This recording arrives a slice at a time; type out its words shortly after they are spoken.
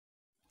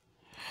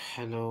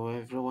Hello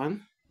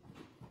everyone.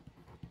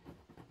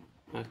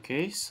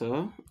 Okay,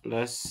 so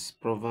let's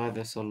provide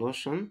a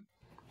solution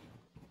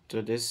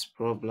to this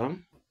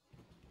problem.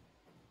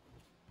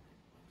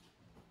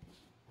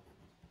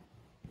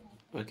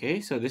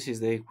 Okay, so this is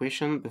the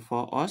equation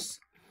before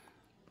us.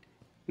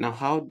 Now,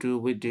 how do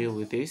we deal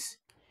with this?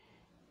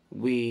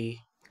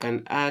 We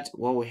can add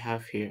what we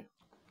have here.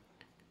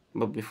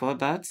 But before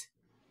that,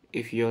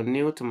 if you're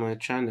new to my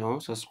channel,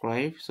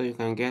 subscribe so you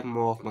can get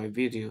more of my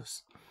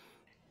videos.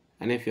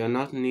 And if you're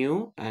not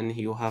new and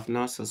you have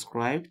not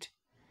subscribed,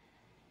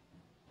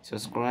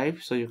 subscribe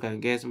so you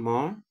can get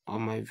more of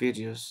my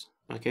videos.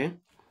 Okay,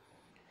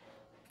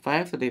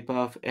 5 to the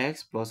power of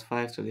x plus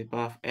 5 to the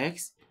power of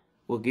x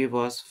will give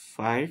us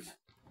 5.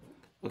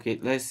 Okay,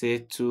 let's say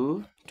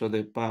 2 to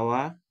the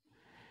power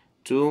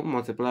 2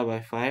 multiplied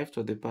by 5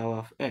 to the power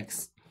of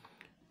x,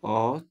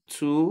 or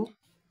 2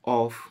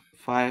 of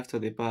 5 to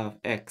the power of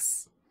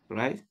x,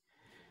 right?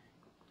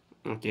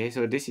 Okay,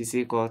 so this is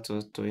equal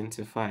to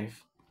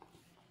 25.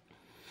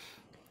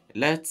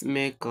 Let's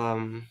make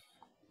 5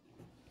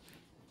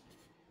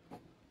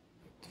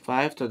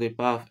 to the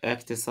power of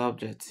x the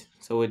subject,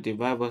 so we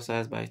divide both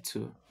sides by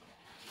 2.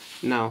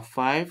 Now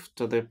 5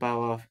 to the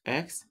power of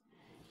x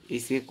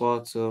is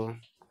equal to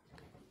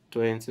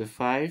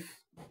 25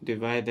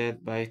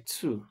 divided by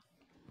 2.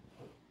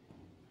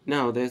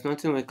 Now there's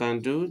nothing we can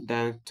do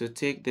than to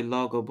take the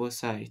log of both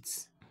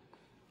sides.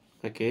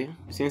 Okay,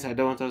 since I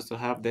don't want us to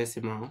have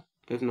decimal,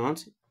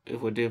 if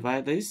we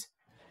divide this,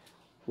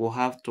 we'll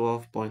have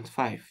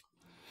 12.5.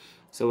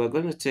 So we're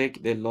going to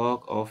take the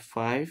log of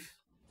 5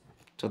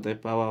 to the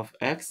power of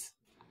x,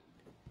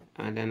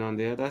 and then on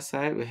the other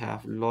side we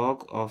have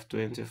log of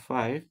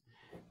 25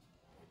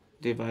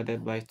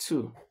 divided by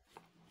 2.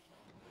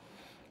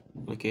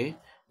 Okay,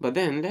 but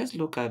then let's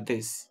look at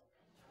this.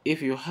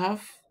 If you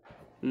have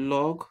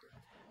log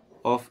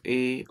of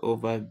a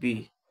over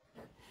b,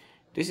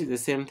 this is the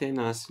same thing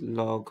as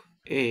log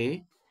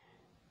a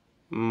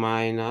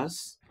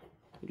minus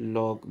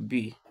log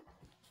b.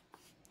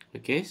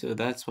 Okay, so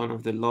that's one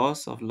of the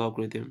laws of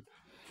logarithm.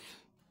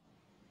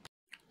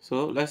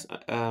 So let's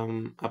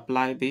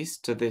apply this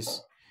to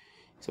this.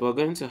 So we're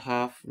going to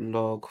have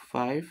log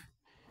 5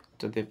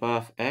 to the power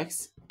of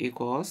x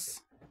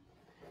equals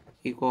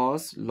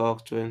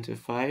log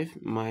 25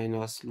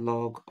 minus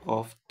log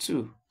of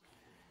 2.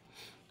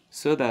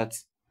 So that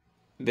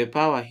the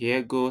power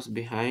here goes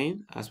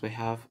behind, as we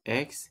have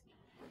x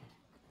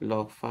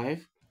log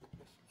 5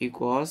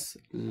 equals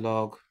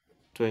log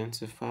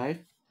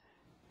 25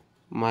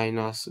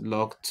 minus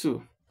log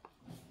 2.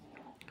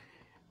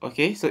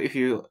 Okay, so if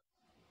you're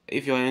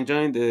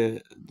enjoying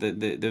the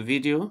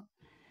video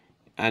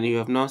and you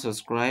have not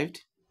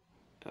subscribed,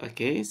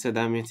 okay, so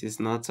that means it's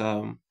not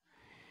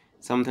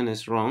something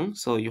is wrong,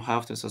 so you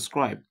have to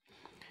subscribe.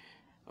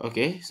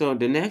 Okay, so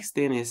the next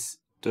thing is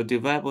to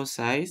divide both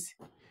sides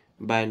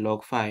by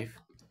log 5.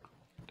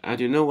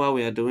 And you know why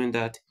we are doing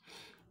that?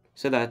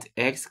 So that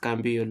x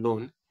can be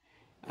alone,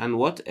 and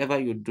whatever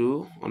you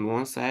do on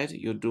one side,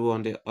 you do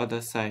on the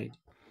other side.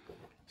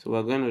 So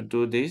we're going to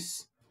do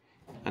this,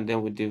 and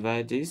then we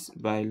divide this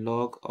by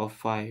log of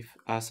 5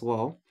 as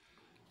well.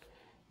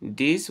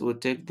 This will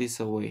take this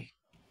away.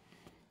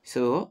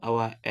 So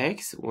our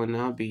x will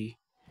now be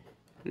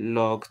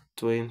log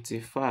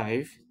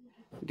 25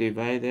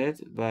 divided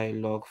by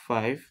log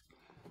 5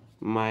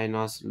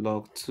 minus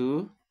log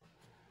 2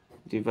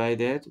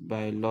 divided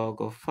by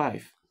log of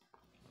 5.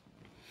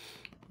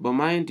 But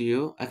mind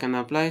you, I can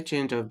apply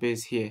change of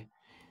base here,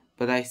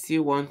 but I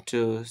still want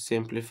to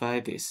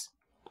simplify this.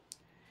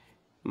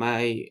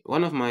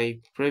 One of my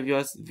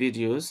previous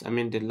videos, I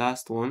mean the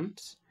last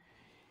ones,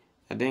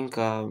 I think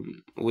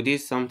we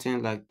did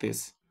something like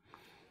this.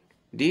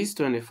 This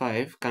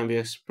 25 can be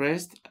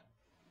expressed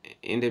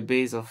in the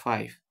base of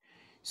 5.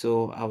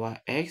 So our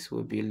x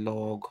will be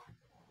log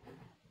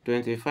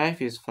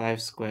 25 is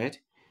 5 squared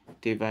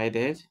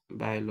divided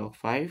by log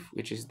 5,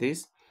 which is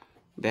this,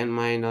 then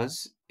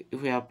minus,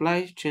 if we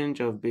apply change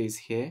of base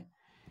here,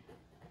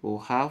 we'll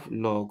have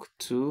log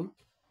 2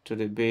 to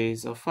the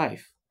base of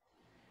 5.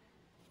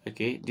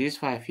 Okay, this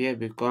 5 here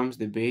becomes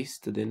the base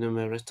to the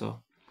numerator.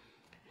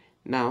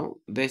 Now,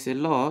 there's a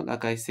law,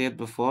 like I said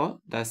before,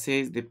 that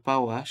says the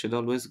power should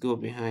always go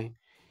behind.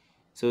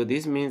 So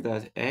this means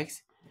that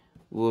x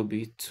will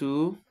be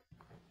 2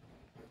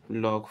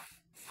 log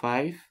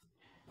 5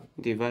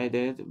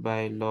 divided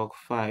by log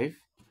 5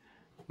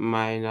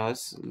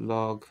 minus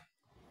log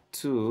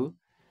 2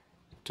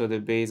 to the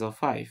base of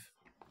 5.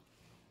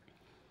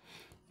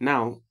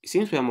 Now,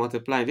 since we are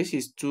multiplying, this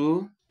is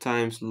 2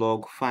 times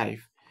log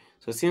 5.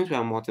 So since we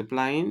are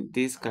multiplying,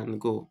 this can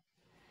go.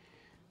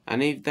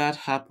 And if that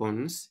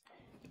happens,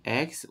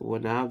 x will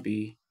now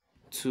be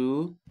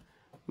 2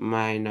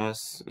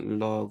 minus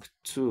log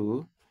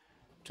 2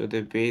 to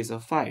the base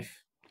of 5.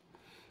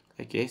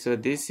 Okay, so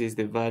this is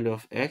the value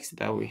of x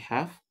that we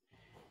have.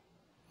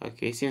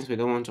 Okay, since we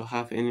don't want to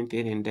have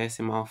anything in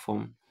decimal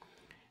form.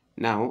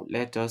 Now,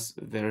 let us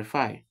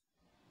verify.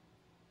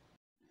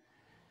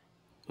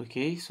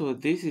 Okay, so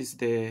this is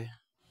the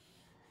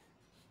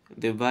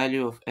the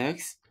value of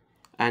x,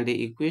 and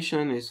the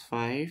equation is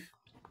 5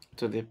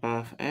 to the power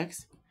of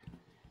x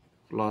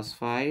plus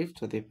 5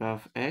 to the power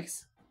of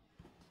x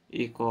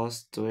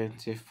equals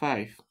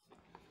 25.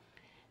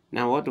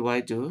 Now what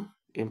do?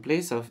 In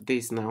place of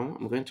this now,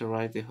 I'm going to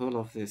write the whole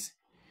of this.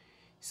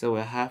 So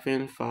we're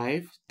having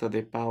 5 to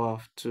the power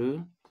of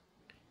 2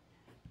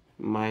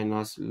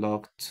 minus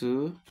log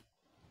 2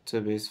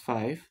 to base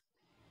 5,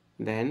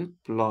 then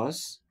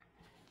plus,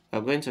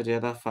 we're going to the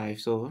other 5,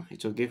 so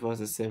it will give us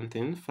the same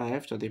thing,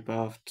 5 to the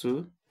power of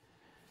 2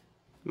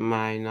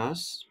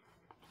 minus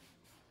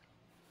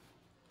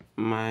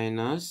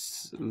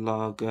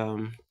log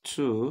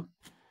 2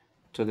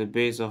 to the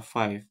base of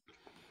 5.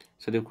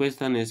 So the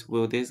question is,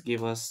 will this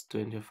give us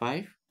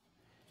 25?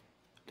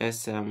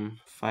 Let's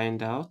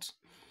find out.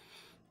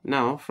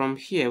 Now from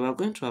here, we're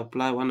going to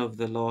apply one of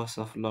the laws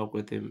of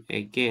logarithm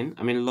again,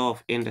 law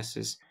of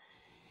indices.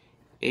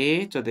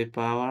 A to the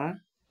power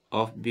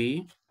of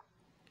b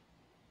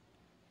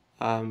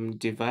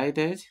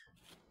divided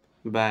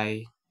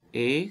by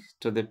a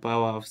to the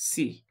power of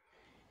c.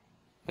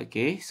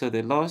 Okay, so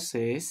the law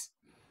says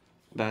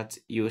that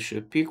you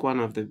should pick one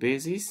of the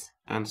bases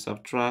and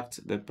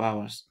subtract the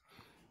powers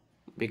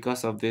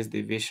because of this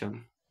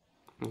division.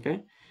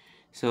 Okay,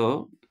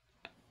 so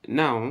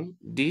now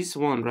this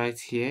one right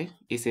here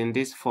is in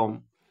this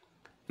form,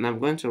 and I'm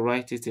going to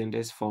write it in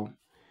this form.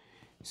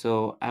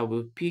 So I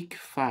will pick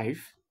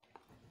 5,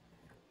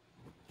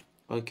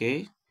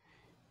 okay,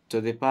 to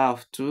the power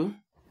of 2,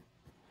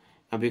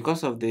 and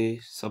because of the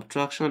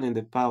subtraction in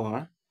the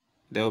power,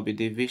 there will be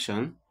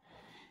division.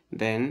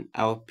 Then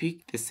I'll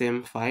pick the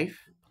same 5,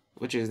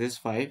 which is this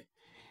 5,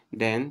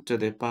 then to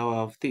the power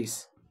of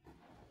this,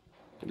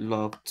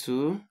 log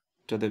 2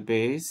 to the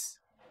base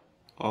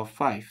of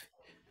 5.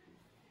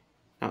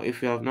 Now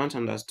if you have not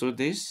understood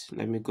this,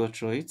 let me go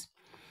through it.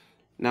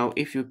 Now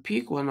if you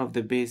pick one of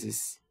the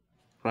bases,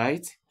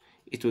 right,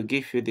 it will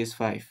give you this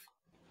 5.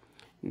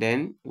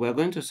 Then we're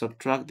going to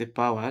subtract the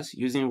powers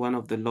using one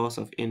of the laws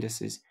of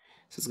indices.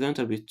 So it's going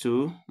to be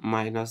 2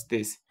 minus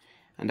this,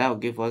 and that will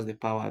give us the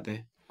power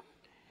there.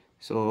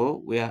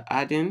 So we are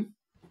adding,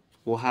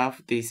 we'll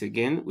have this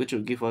again, which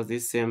will give us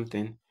this same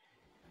thing.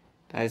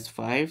 That is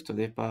 5 to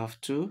the power of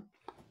 2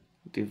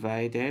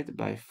 divided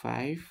by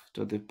 5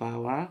 to the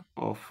power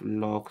of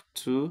log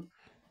 2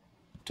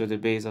 to the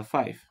base of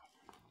 5.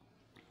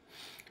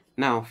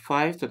 Now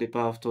 5 to the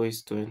power of 2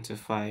 is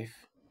 25.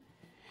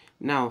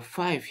 Now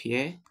 5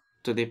 here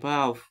to the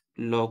power of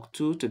log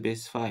 2 to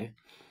base 5.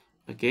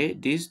 Okay,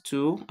 these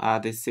two are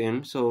the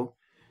same, so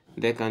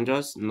they can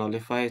just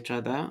nullify each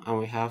other, and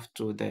we have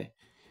 2 there.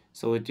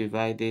 So we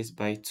divide this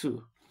by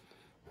 2.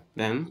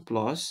 Then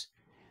plus,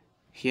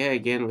 here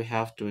again we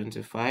have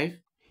 25,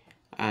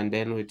 and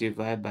then we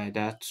divide by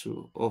that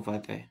 2 over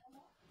there.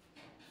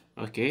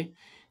 Okay,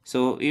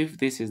 so if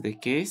this is the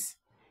case,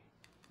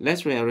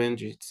 let's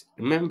rearrange it.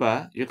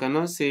 Remember, you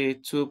cannot say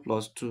 2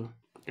 plus 2.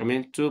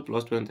 2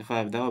 plus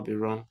 25, that would be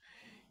wrong.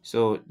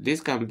 So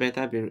this can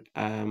better be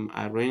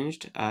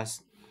arranged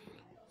as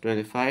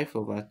 25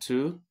 over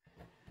 2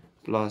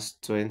 plus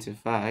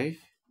 25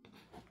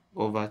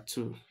 over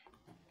 2.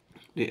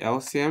 The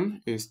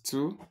LCM is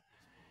 2.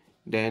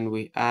 Then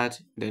we add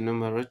the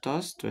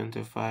numerators,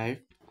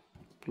 25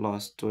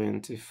 plus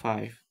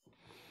 25.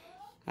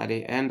 At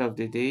the end of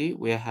the day,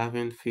 we are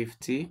having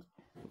 50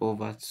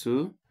 over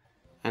 2,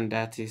 and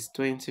that is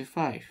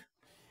 25.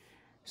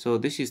 So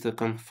this is to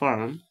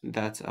confirm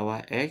that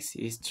our x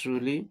is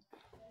truly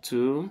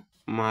 2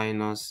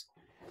 minus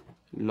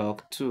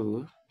log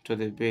 2 to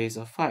the base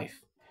of 5.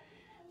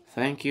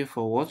 Thank you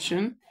for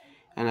watching,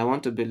 and I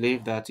want to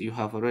believe that you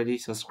have already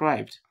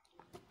subscribed.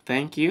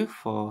 Thank you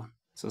for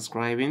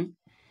subscribing,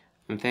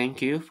 and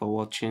thank you for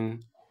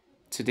watching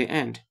to the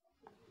end.